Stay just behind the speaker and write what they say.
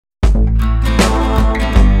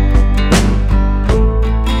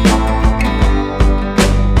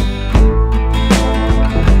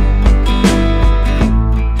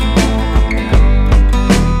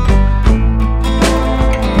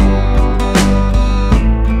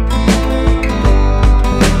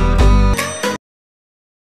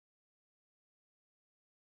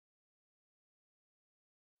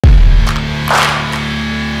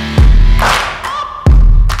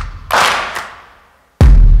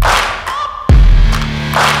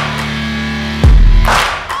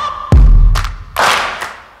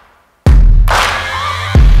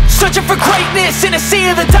in a sea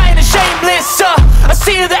of the dying and shameless, a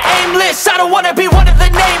sea of the aimless. I don't wanna be one of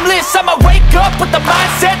the nameless. I'ma wake up with the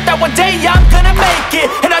mindset that one day I'm gonna make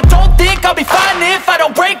it. And I don't think I'll be fine if I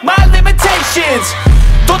don't break my limitations.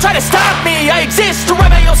 Don't try to stop me, I exist to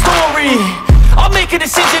write my own story. I'll make a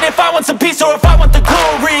decision if I want some peace or if I want the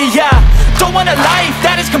glory, yeah. Don't want a life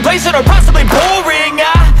that is complacent or possibly boring,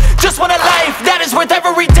 I just want a life that is worth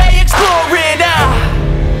every day exploring,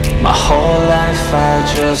 My whole life I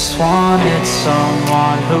just wanted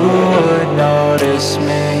someone who would notice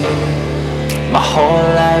me. My whole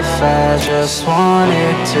life I just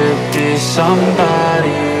wanted to be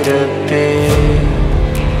somebody to be.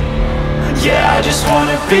 Yeah, I just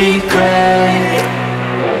wanna be great.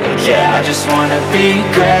 Yeah, I just wanna be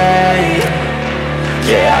great.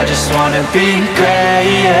 Yeah, I just wanna be great.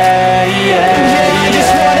 Yeah, yeah, yeah, I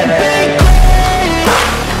just wanna be great.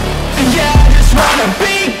 Yeah, I just wanna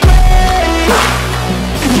be great.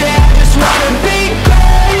 Yeah, I just wanna be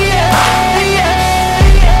great. Yeah, yeah,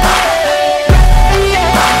 yeah,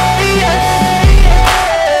 yeah, yeah.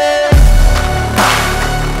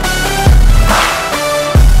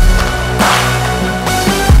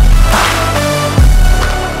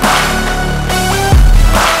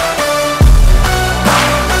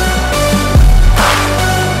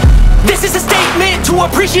 This is a statement to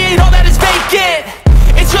appreciate all that is vacant.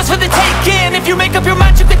 It's yours for the taking. If you make up your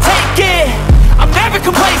mind, you can take it. I'm never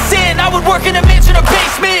complacent. I would work in a mansion or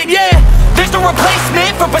basement, yeah. There's no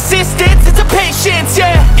replacement for persistence, it's a patience,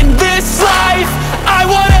 yeah. In this life, I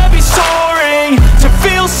wanna be soaring, to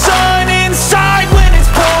feel sun inside when it's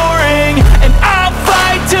pouring. And I'll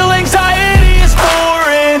fight till anxiety is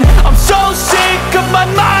foreign. I'm so sick of my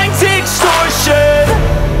mind's extortion.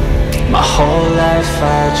 My whole life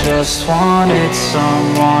I just wanted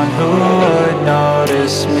someone who would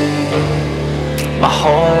notice me. My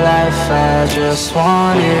whole life I just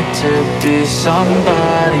wanted to be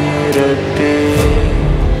somebody to be.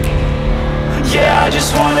 Yeah, I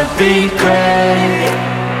just wanna be great.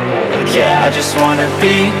 Yeah, I just wanna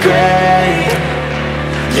be great.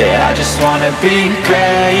 Yeah, I just wanna be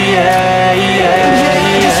great. Yeah, yeah,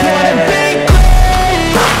 yeah, I just wanna be great.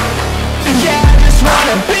 Yeah, I just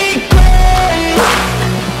wanna be great.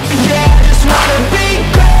 Yeah, I just wanna be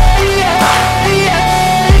great. Yeah, yeah, yeah,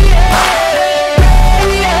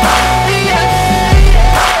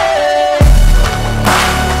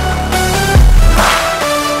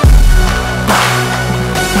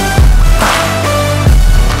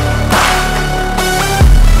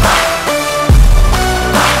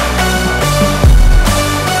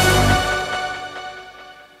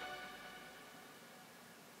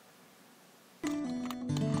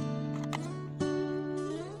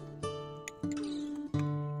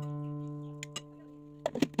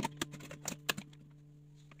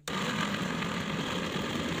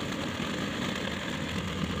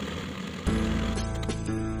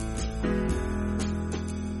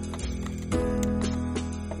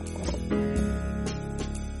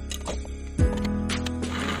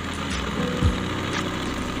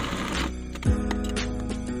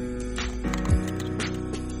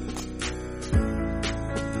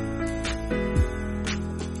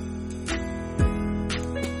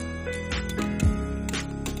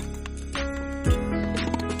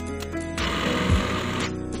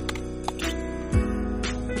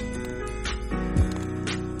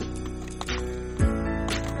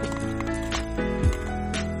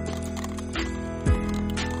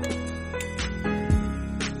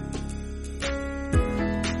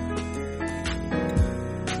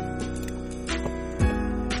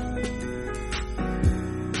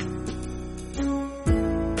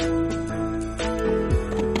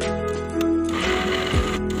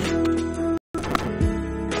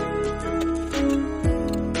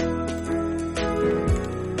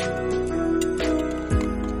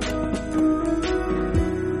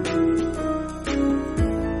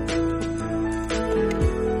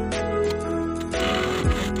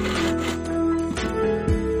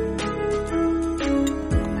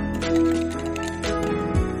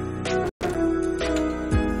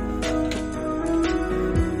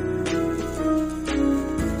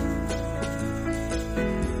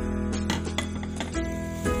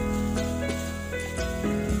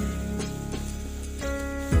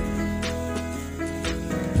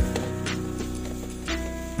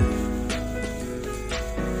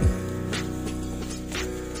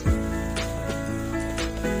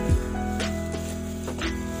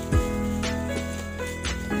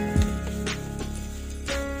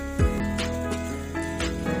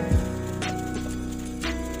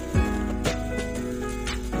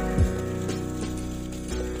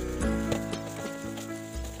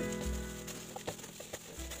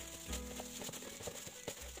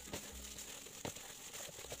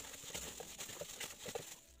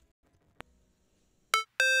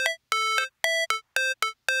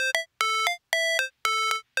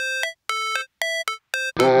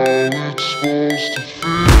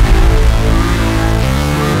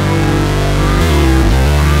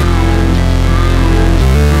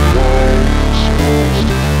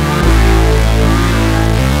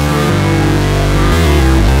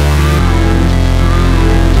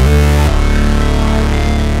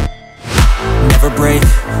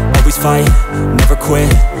 fight, never quit,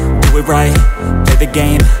 do it right, play the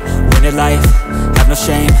game, win it life, have no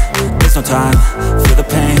shame, there's no time, feel the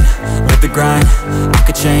pain, live the grind, I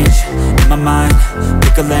could change, in my mind,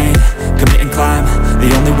 pick a lane, commit and climb, the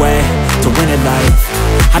only way to win it life.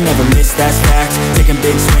 I never miss, that's fact, taking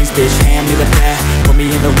big swings, bitch, hand me the bat, put me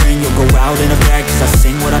in the ring, you'll go out in a bag, cause I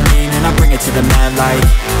sing what I mean and I bring it to the mad light.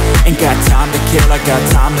 Ain't got time to kill, I got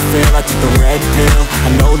time to feel, I took the red pill, I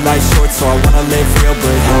know life's short so I wanna live real,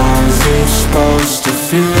 but how's it supposed to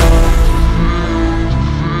feel?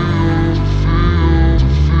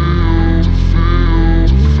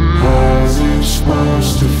 How's it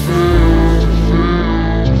supposed to feel?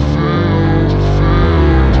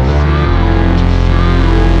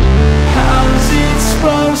 How's it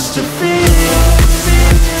supposed to feel?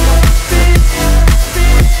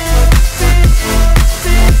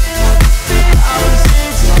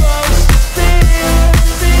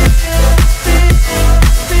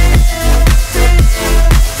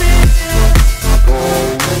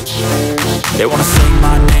 They wanna say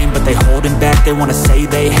my name, but they holding back. They wanna say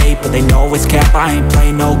they hate, but they know it's cap. I ain't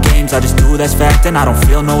play no games, I just do, that's fact. And I don't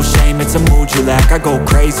feel no shame, it's a mood you lack. I go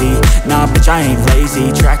crazy, nah bitch I ain't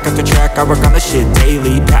lazy. Track after track, I work on the shit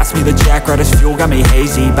daily. Pass me the jack, right as fuel, got me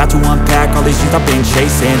hazy. About to unpack all these youth I've been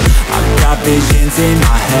chasing. I've got visions in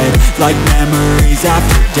my head, like memories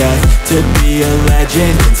after death. To be a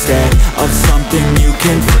legend instead of something you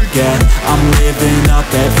can forget. I'm living up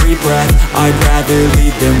every breath, I'd rather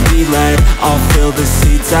lead than be led. I'll fill the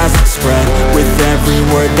seats as I spread with every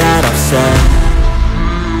word that I've said.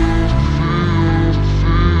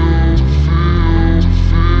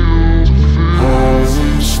 How's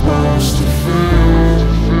it supposed to feel?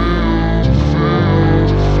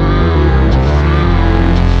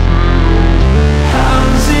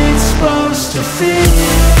 How's it supposed to feel?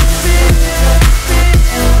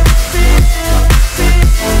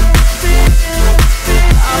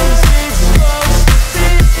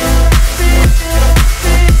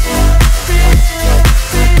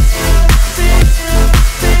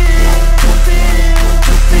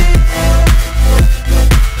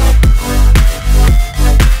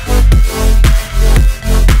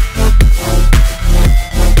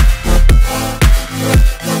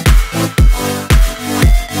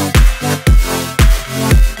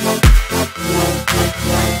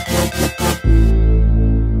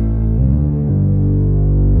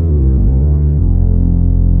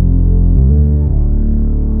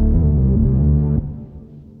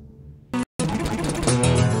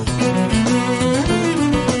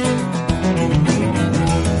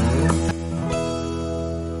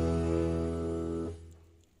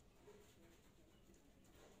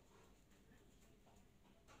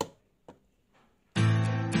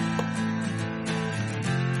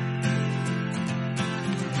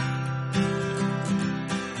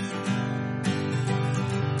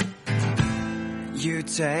 You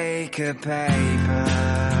take a paper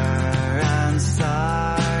and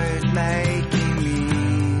start making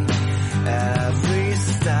me. Every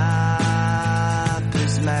step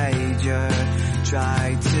is major.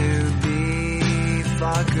 Try to be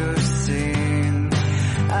focusing,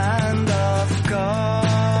 and of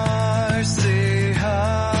course it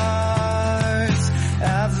hurts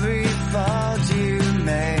every thought you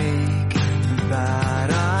make. But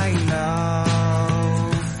I know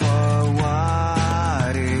for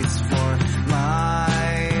what it's for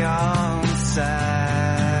my own sake.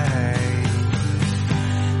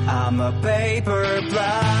 I'm a paper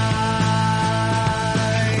blind,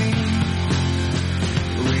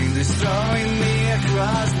 wind is throwing me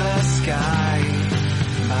across the sky.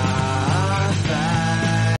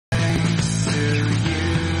 Thanks to you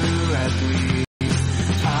at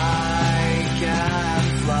least I can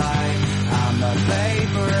fly. I'm a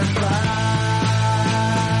paper blind.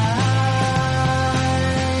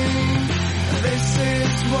 This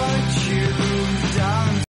is what you've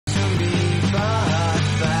done to me, but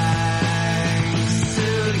thanks to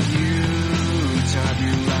you,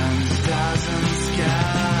 turbulence doesn't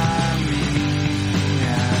scare me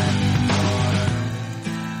anymore.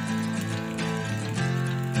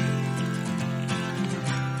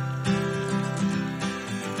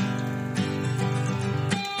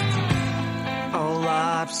 All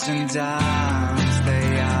ups and downs,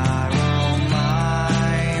 they are all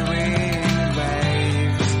my wind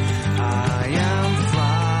waves. I am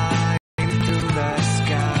flying through the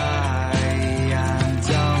sky and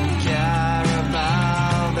don't care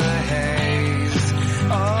about the haze.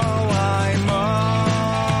 Oh, I'm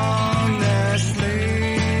honestly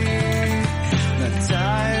not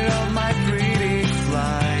tired of my pretty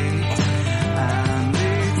flight, and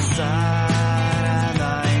it's sad, and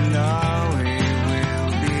I know it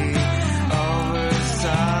will be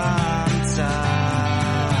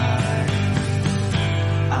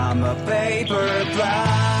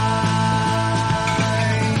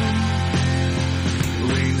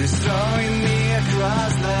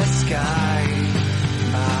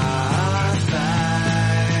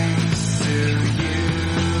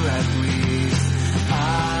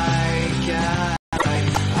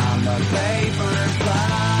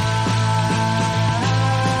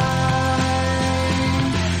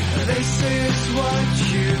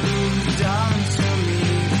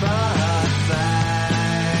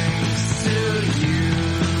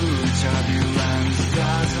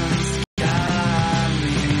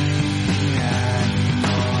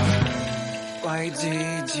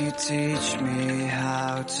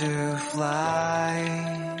to fly,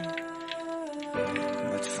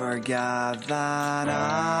 but forgot that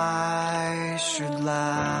I should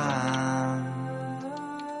land.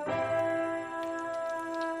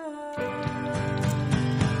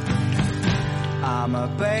 I'm a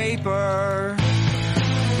paper,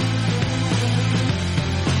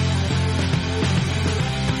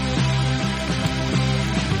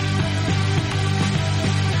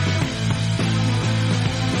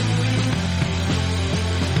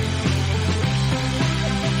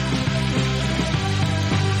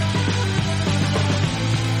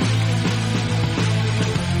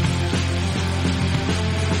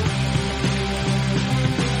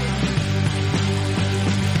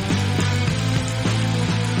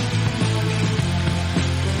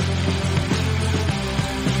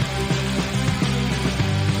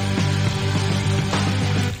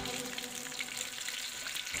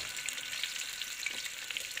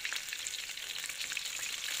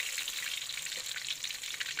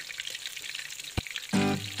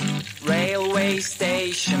 railway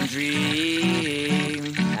station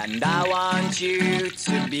dream, and I want you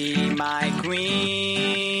to be my queen.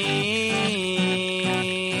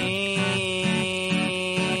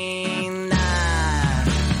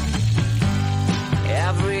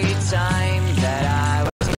 Every time that I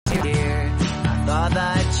was here, I thought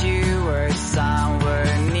that you were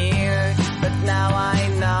somewhere near, but now I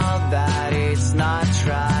know that it's not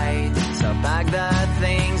right. So pack the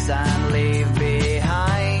things and leave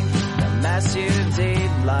behind as you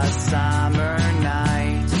did last summer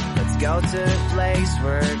night. Let's go to a place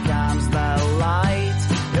where comes the light.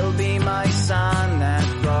 You'll be my sun and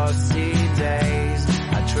frosty days.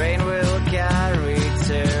 A train will carry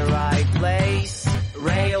to the right place.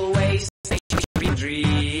 Railway station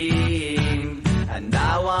dream, and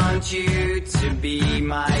I want you to be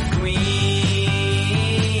my queen.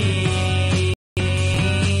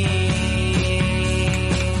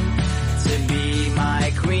 To be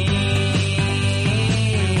my queen.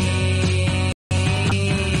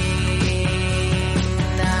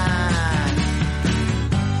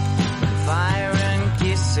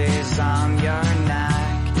 On your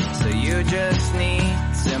neck, so you just need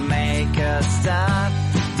to make a step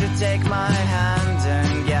to take my hand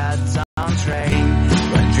and get on train.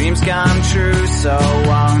 When dreams come true, so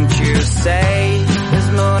won't you stay? The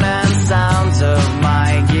moon and sounds of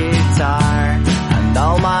my guitar, and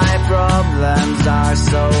all my problems are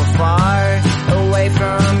so far away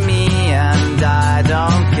from